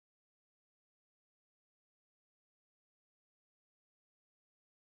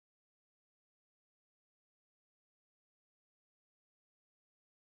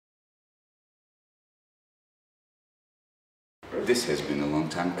This has been a long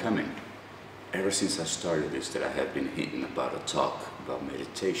time coming. Ever since I started this, that I have been hitting about a talk about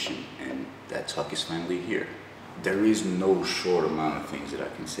meditation, and that talk is finally here. There is no short amount of things that I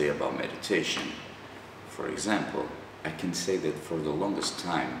can say about meditation. For example, I can say that for the longest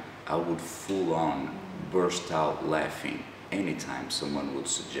time, I would full on burst out laughing anytime someone would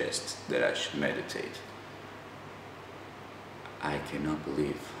suggest that I should meditate. I cannot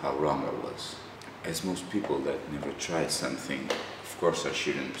believe how wrong I was. As most people that never tried something, of course I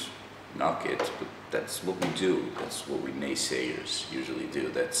shouldn't knock it, but that's what we do. That's what we naysayers usually do.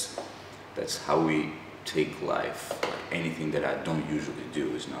 That's how we take life. Anything that I don't usually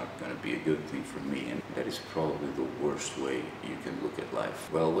do is not going to be a good thing for me, and that is probably the worst way you can look at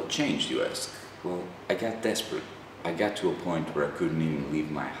life. Well, what changed, you ask? Well, I got desperate. I got to a point where I couldn't even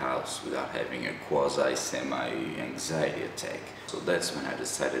leave my house without having a quasi-semi-anxiety attack. So that's when I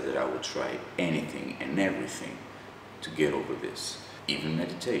decided that I would try anything and everything to get over this, even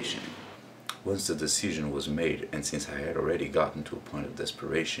meditation. Once the decision was made, and since I had already gotten to a point of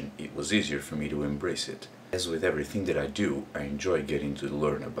desperation, it was easier for me to embrace it. As with everything that I do, I enjoy getting to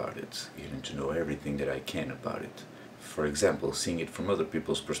learn about it, getting to know everything that I can about it. For example, seeing it from other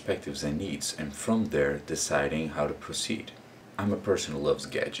people's perspectives and needs, and from there deciding how to proceed. I'm a person who loves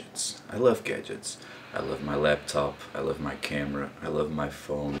gadgets. I love gadgets. I love my laptop, I love my camera, I love my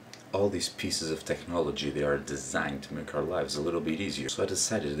phone. All these pieces of technology, they are designed to make our lives a little bit easier. So I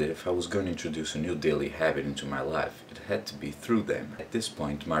decided that if I was going to introduce a new daily habit into my life, it had to be through them. At this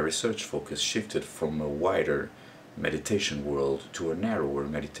point, my research focus shifted from a wider meditation world to a narrower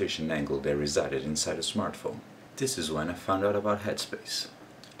meditation angle that resided inside a smartphone. This is when I found out about Headspace.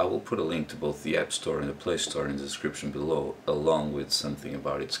 I will put a link to both the App Store and the Play Store in the description below, along with something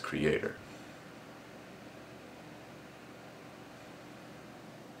about its creator.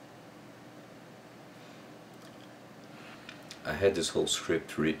 I had this whole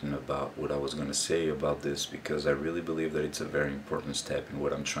script written about what I was going to say about this because I really believe that it's a very important step in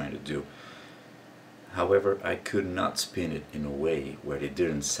what I'm trying to do. However, I could not spin it in a way where it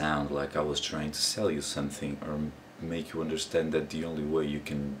didn't sound like I was trying to sell you something or make you understand that the only way you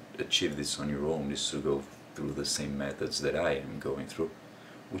can achieve this on your own is to go through the same methods that I am going through,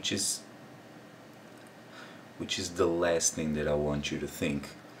 which is the last thing that I want you to think.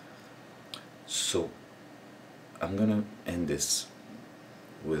 So I'm gonna end this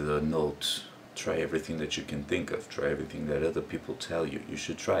with a note. Try everything that you can think of. Try everything that other people tell you. You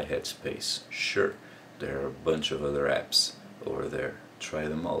should try Headspace. Sure, there are a bunch of other apps over there. Try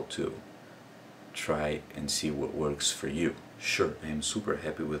them all too. Try and see what works for you. Sure, I am super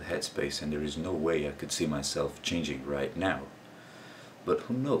happy with Headspace and there is no way I could see myself changing right now. But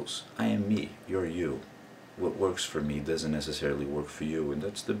who knows? I am me, you're you. What works for me doesn't necessarily work for you, and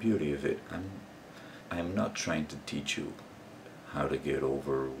that's the beauty of it. I am not trying to teach you how to get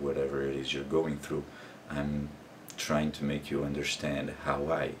over whatever it is you're going through. I'm trying to make you understand how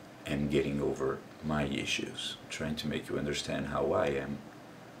I am getting over my issues. I'm trying to make you understand how I am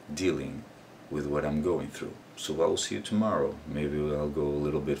dealing with what I'm going through. So I'll see you tomorrow. Maybe I'll go a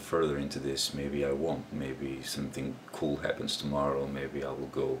little bit further into this. Maybe I won't. Maybe something cool happens tomorrow. Maybe I will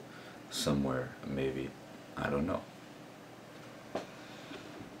go somewhere. Maybe, I don't know.